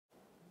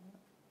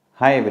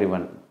Hi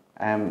everyone,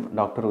 I am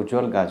Dr.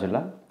 Ujwal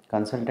Gajula,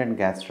 consultant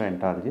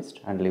gastroenterologist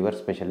and liver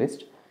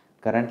specialist,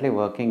 currently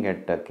working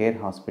at Care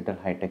Hospital,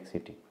 HITEC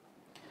City.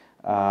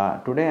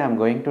 Today I am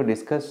going to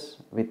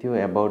discuss with you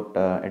about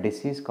a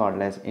disease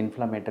called as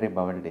inflammatory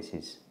bowel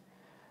disease.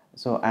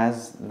 So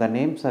as the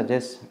name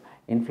suggests,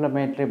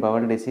 inflammatory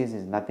bowel disease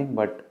is nothing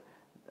but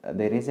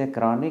there is a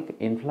chronic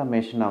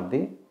inflammation of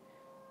the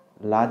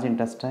large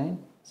intestine,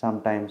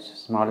 sometimes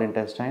small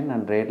intestine,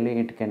 and rarely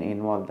it can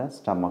involve the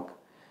stomach.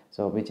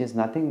 So which is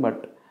nothing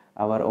but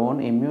our own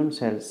immune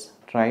cells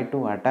try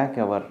to attack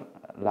our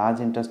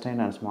large intestine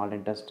and small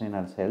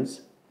intestinal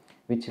cells,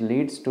 which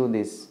leads to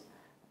this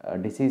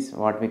disease,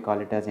 what we call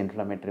it as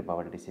inflammatory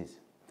bowel disease.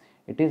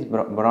 It is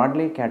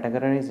broadly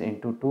categorized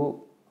into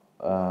two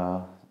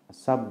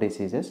sub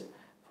diseases.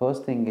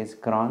 First thing is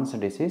Crohn's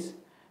disease,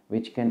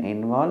 which can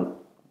involve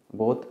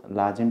both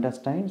large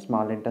intestine,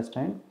 small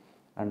intestine,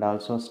 and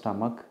also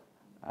stomach,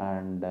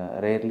 and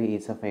rarely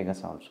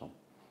esophagus also.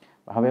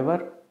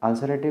 However,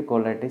 ulcerative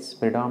colitis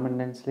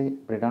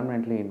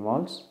predominantly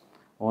involves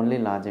only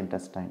large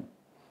intestine.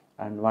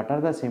 And what are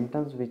the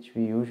symptoms which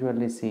we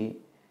usually see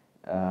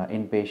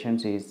in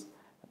patients is,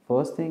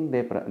 first thing,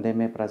 they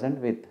may present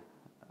with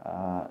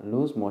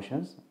loose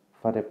motions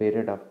for a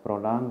period of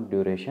prolonged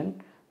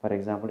duration. For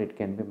example, it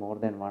can be more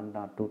than 1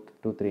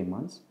 or 3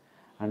 months.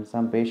 And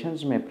some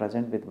patients may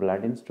present with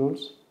blood in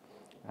stools,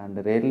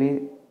 and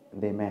rarely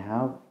they may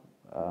have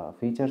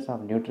features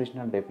of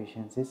nutritional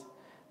deficiencies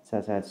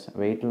such as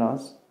weight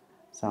loss.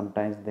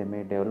 Sometimes they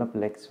may develop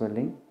leg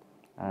swelling,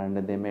 and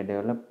they may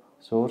develop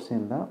sores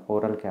in the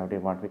oral cavity,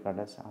 what we call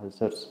as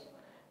ulcers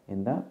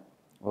in the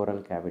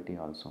oral cavity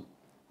also.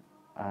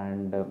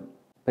 And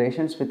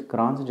patients with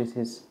Crohn's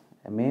disease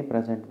may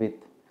present with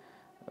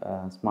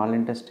small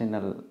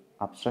intestinal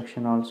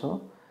obstruction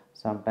also.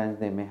 Sometimes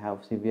they may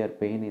have severe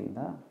pain in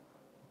the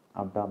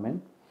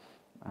abdomen,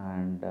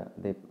 and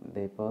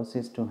they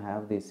persist to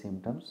have these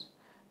symptoms,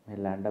 may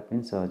land up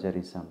in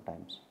surgery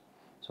sometimes.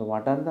 So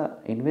what are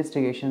the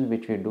investigations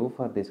which we do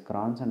for this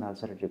Crohn's and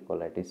ulcerative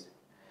colitis?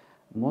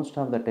 Most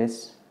of the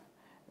tests,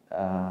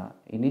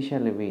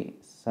 initially we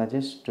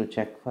suggest to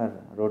check for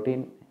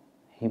routine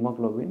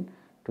hemoglobin,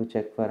 to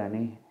check for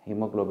any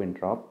hemoglobin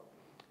drop.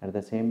 At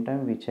the same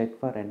time, we check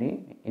for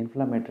any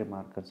inflammatory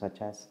markers such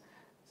as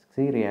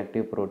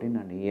C-reactive protein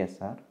and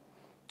ESR.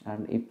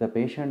 And if the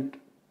patient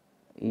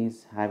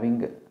is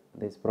having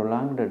this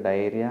prolonged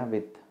diarrhea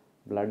with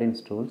blood in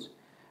stools,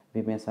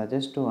 we may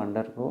suggest to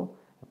undergo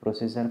a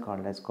procedure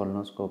called as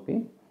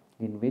colonoscopy,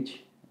 in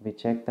which we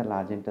check the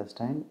large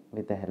intestine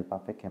with the help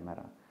of a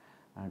camera.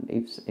 And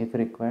if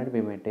required,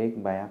 we may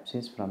take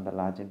biopsies from the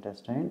large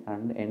intestine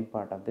and end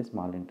part of the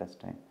small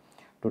intestine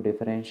to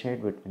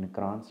differentiate between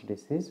Crohn's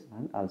disease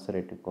and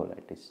ulcerative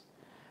colitis.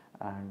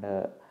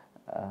 And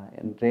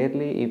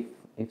rarely,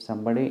 if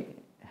somebody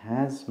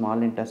has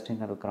small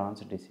intestinal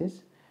Crohn's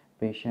disease,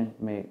 patient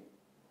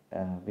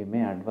we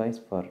may advise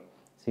for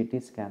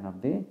CT scan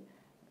of the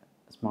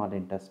small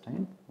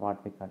intestine,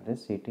 what we call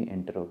as CT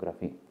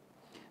enterography.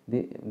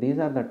 These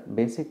are the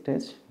basic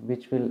tests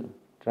which will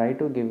try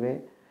to give a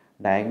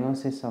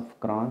diagnosis of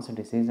Crohn's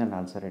disease and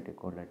ulcerative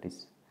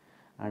colitis.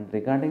 And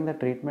regarding the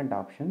treatment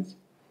options,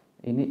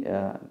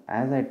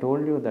 as I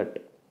told you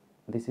that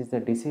this is the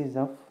disease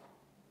of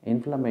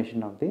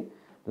inflammation of the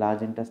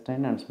large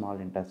intestine and small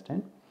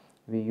intestine,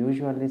 we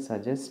usually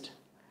suggest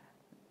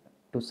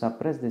to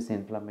suppress this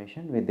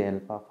inflammation with the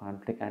help of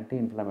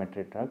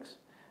anti-inflammatory drugs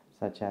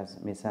such as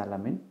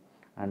mesalamine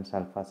and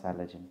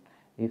sulfasalazine.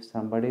 If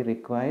somebody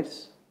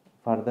requires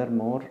further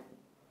more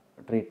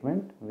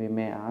treatment, we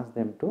may ask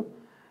them to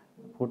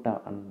put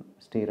on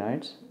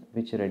steroids,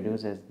 which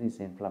reduces this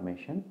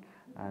inflammation.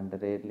 And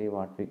rarely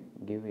what we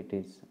give it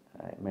is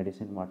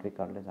medicine what we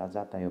call as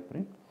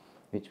azathioprine,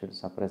 which will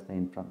suppress the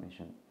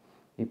inflammation.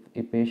 If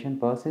patient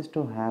persists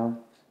to have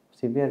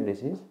severe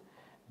disease,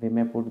 we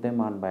may put them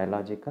on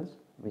biologicals,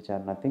 which are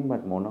nothing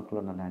but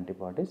monoclonal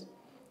antibodies,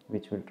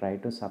 which will try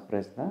to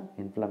suppress the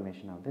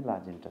inflammation of the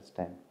large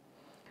intestine.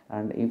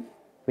 And if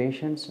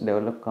patients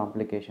develop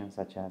complications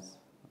such as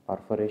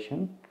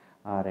perforation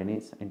or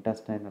any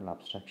intestinal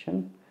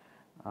obstruction,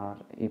 or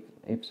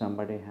if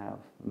somebody have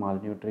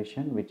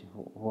malnutrition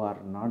who are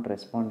not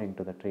responding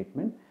to the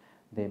treatment,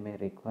 they may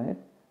require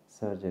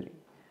surgery.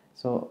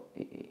 So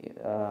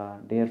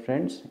dear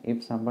friends,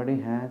 if somebody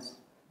has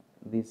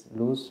these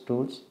loose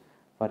stools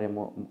for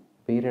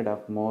a period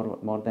of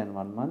more than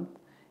 1 month,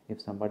 if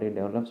somebody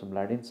develops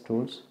blood in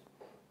stools,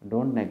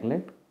 don't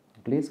neglect.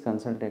 Please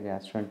consult a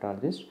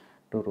gastroenterologist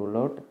to rule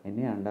out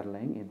any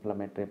underlying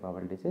inflammatory bowel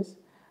disease,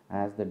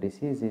 as the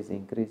disease is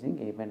increasing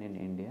even in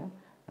India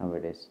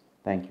nowadays.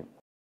 Thank you.